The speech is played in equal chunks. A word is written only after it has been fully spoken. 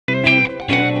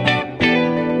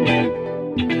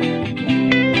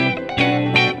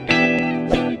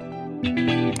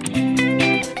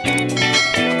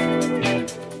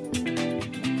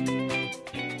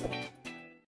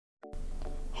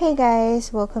Hi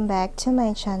guys, welcome back to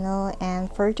my channel, and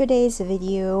for today's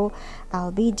video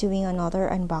I'll be doing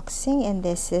another unboxing, and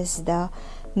this is the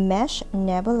mesh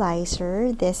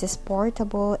nebulizer. This is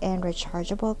portable and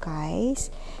rechargeable, guys.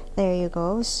 There you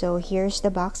go. So here's the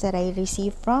box that I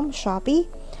received from Shopee.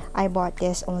 I bought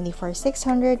this only for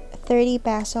 630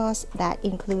 pesos. That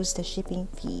includes the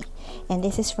shipping fee, and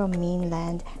this is from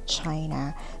mainland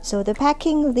China. So the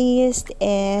packing list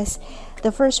is,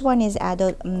 the first one is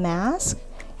adult mask,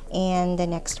 and the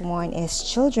next one is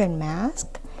children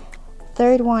mask.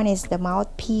 Third one is the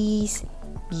mouthpiece,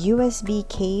 USB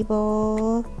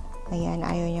cable. Ayan,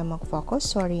 ayaw niya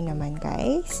mag-focus. Sorry naman,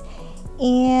 guys.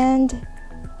 And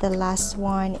the last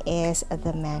one is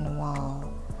the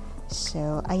manual.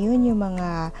 So, ayun yung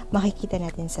mga makikita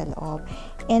natin sa loob.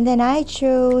 And then I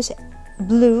chose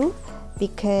blue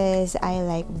because I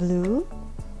like blue.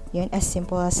 Yun, as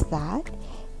simple as that.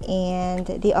 And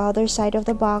the other side of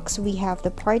the box, we have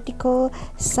the particle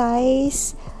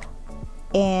size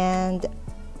and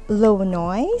low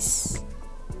noise.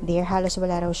 There, halos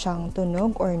wala raw siyang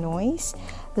tunog or noise.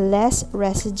 Less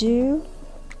residue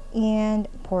and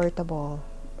portable.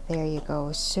 There you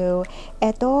go. So,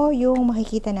 eto yung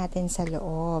makikita natin sa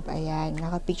loob. Ayan,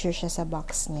 nakapicture siya sa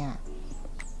box niya.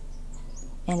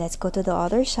 And let's go to the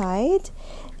other side.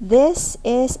 This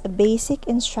is basic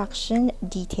instruction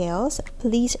details.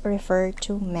 Please refer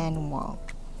to manual.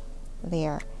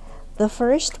 There. The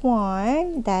first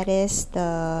one, that is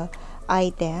the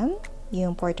item,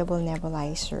 yung portable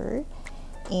nebulizer.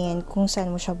 And kung saan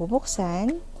mo siya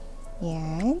bubuksan.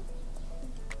 Yan.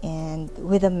 And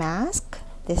with a mask.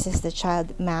 This is the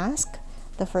child mask,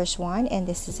 the first one, and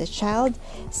this is a child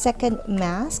second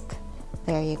mask.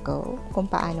 There you go. Kung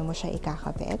paano mo siya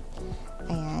ikakabit.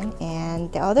 Ayan. And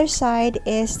the other side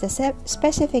is the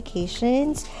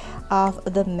specifications of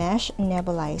the mesh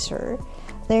nebulizer.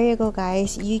 There you go,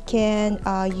 guys. You can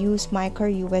use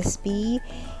micro USB,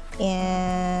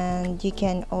 and you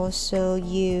can also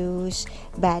use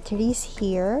batteries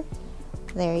here.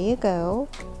 There you go.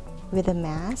 With the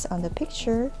mask on the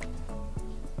picture.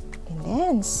 And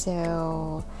then,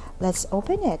 so let's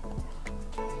open it.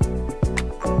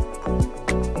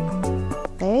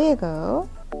 There you go.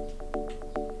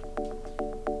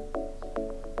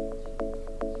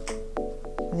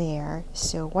 There.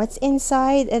 So what's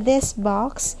inside this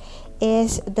box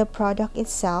is the product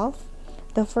itself.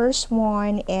 The first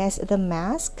one is the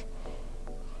mask.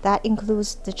 That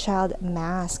includes the child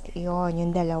mask. Yon,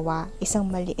 yung dalawa. Isang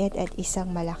maliit at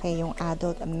isang malaki, yung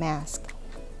adult mask.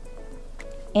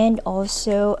 And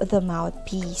also the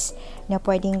mouthpiece na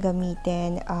pwedeng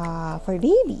gamitin for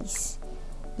babies.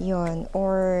 Yon,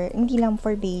 or hindi lang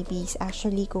for babies.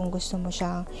 Actually, kung gusto mo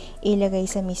siyang ilagay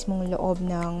sa mismong loob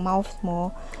ng mouth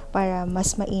mo para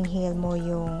mas ma-inhale mo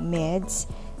yung meds,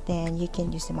 then you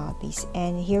can use the mouthpiece.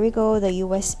 And here we go, the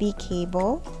USB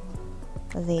cable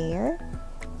there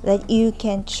that you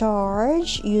can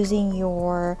charge using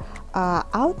your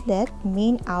outlet,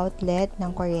 main outlet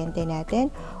ng kuryente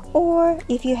natin. Or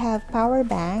if you have power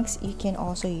banks, you can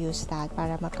also use that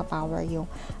para makapower yung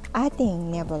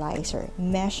ating nebulizer,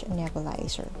 mesh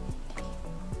nebulizer.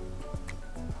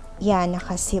 Yan,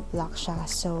 naka-ziplock siya.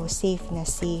 So, safe na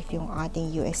safe yung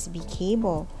ating USB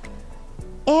cable.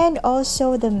 And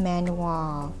also the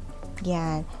manual.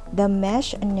 Yan, the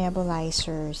mesh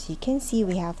nebulizers. You can see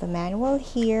we have the manual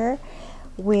here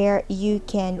where you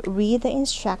can read the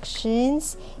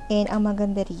instructions, and ang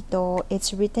maganda rito,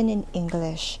 it's written in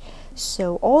English.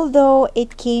 So although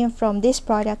this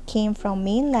product came from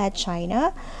mainland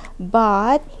China,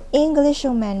 but English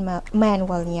yung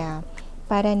manual niya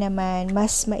para naman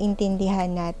mas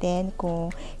maintindihan natin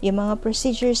kung yung mga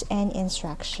procedures and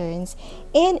instructions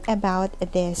in about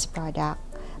this product,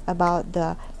 about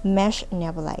the mesh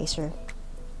nebulizer.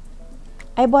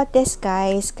 I bought this,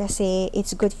 guys, kasi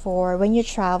it's good for when you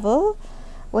travel,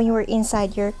 when you are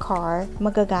inside your car,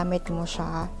 magagamit mo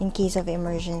siya in case of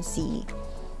emergency.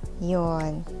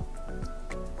 Yun.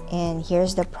 And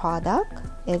here's the product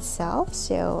itself.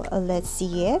 So, let's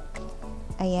see it.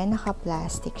 Ayan,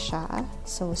 naka-plastic siya.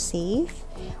 So, safe.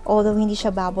 Although, hindi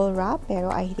siya bubble wrap, pero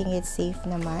I think it's safe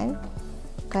naman.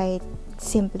 Kahit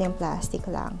simpleng plastic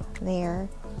lang.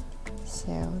 There.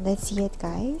 So, let's see it,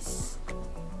 guys.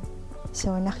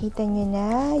 So, nakita nyo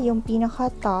na yung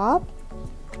pinaka-top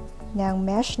ng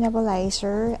mesh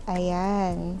nebulizer.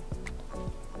 Ayan.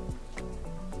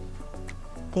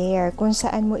 There. Kung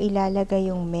saan mo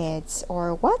ilalagay yung meds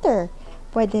or water.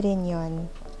 Pwede rin yun.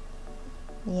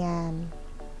 Ayan.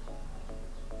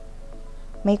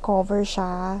 May cover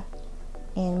siya.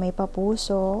 And may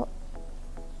papuso.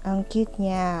 Ang cute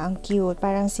niya. Ang cute.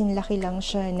 Parang sinlaki lang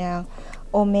siya ng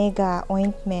omega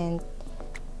ointment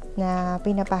na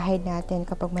pinapahid natin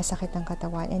kapag masakit ang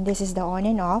katawan. And this is the on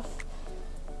and off.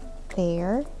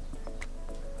 There.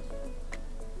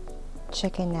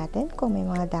 Checkin natin kung may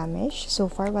mga damage. So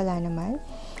far, wala naman.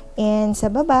 And sa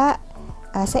baba,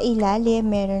 sa ilalim,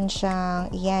 meron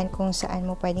siyang, yan, kung saan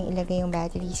mo pwedeng ilagay yung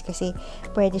batteries kasi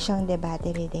pwede siyang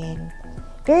de-battery din.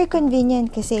 Very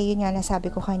convenient kasi yun nga nasabi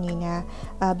ko kanina,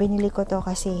 binili ko to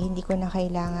kasi hindi ko na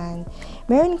kailangan.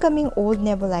 Meron kaming old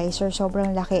nebulizer,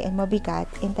 sobrang laki and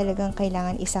mabigat and talagang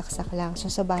kailangan isaksak lang.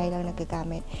 So sa bahay lang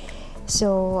nagagamit.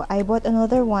 So I bought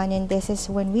another one and this is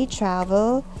when we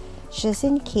travel, just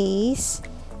in case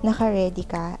naka-ready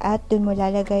ka at dun mo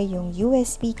lalagay yung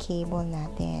USB cable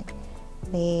natin.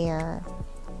 There.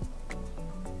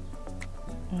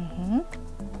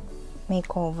 May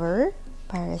cover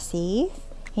para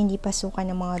safe. Hindi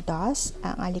pasukan ng mga dust,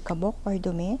 ang alikabok or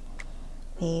dumi.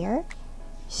 There.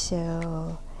 So,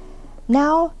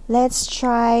 now, let's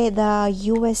try the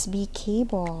USB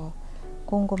cable.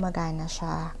 Kung gumagana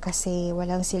siya. Kasi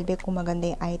walang silbi kung maganda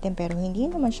yung item pero hindi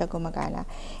naman siya gumagana.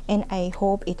 And I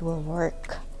hope it will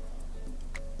work.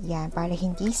 Yan, para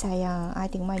hindi sayang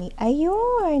ang ating money.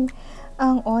 Ayun!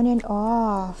 Ang on and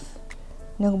off.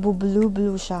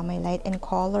 Nagbu-blue-blue siya. May light and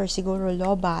color. Siguro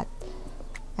lobat.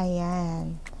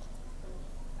 Ayan.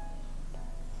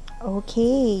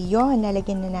 Okay. Yun,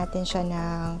 nalagyan na natin siya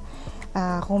ng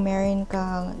kung meron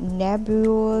kang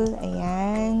Nebul.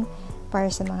 Ayan.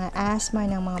 Para sa mga asthma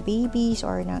ng mga babies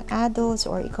or ng adults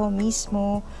or ikaw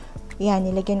mismo. Yan,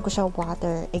 nilagyan ko siya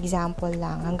water. Example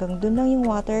lang. Hanggang dun lang yung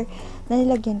water na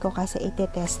nilagyan ko kasi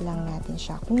itetest lang natin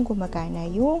siya kung gumagana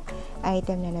yung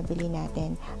item na nabili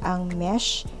natin. Ang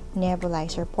Mesh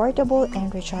Nebulizer. Portable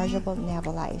and rechargeable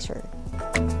nebulizer.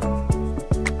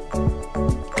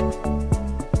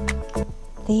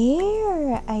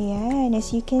 There! Ayan.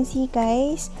 As you can see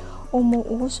guys,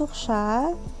 umuusok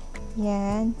siya.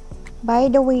 Yan. By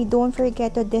the way, don't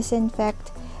forget to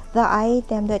disinfect the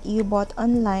item that you bought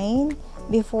online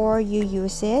before you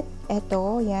use it.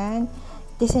 Ito, yan.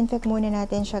 Disinfect muna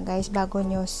natin siya guys bago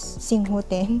nyo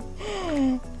singhutin.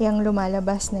 Yung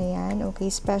lumalabas na yan. Okay,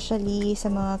 especially sa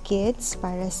mga kids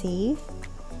para safe.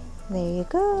 There you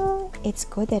go. It's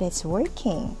good that it's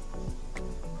working.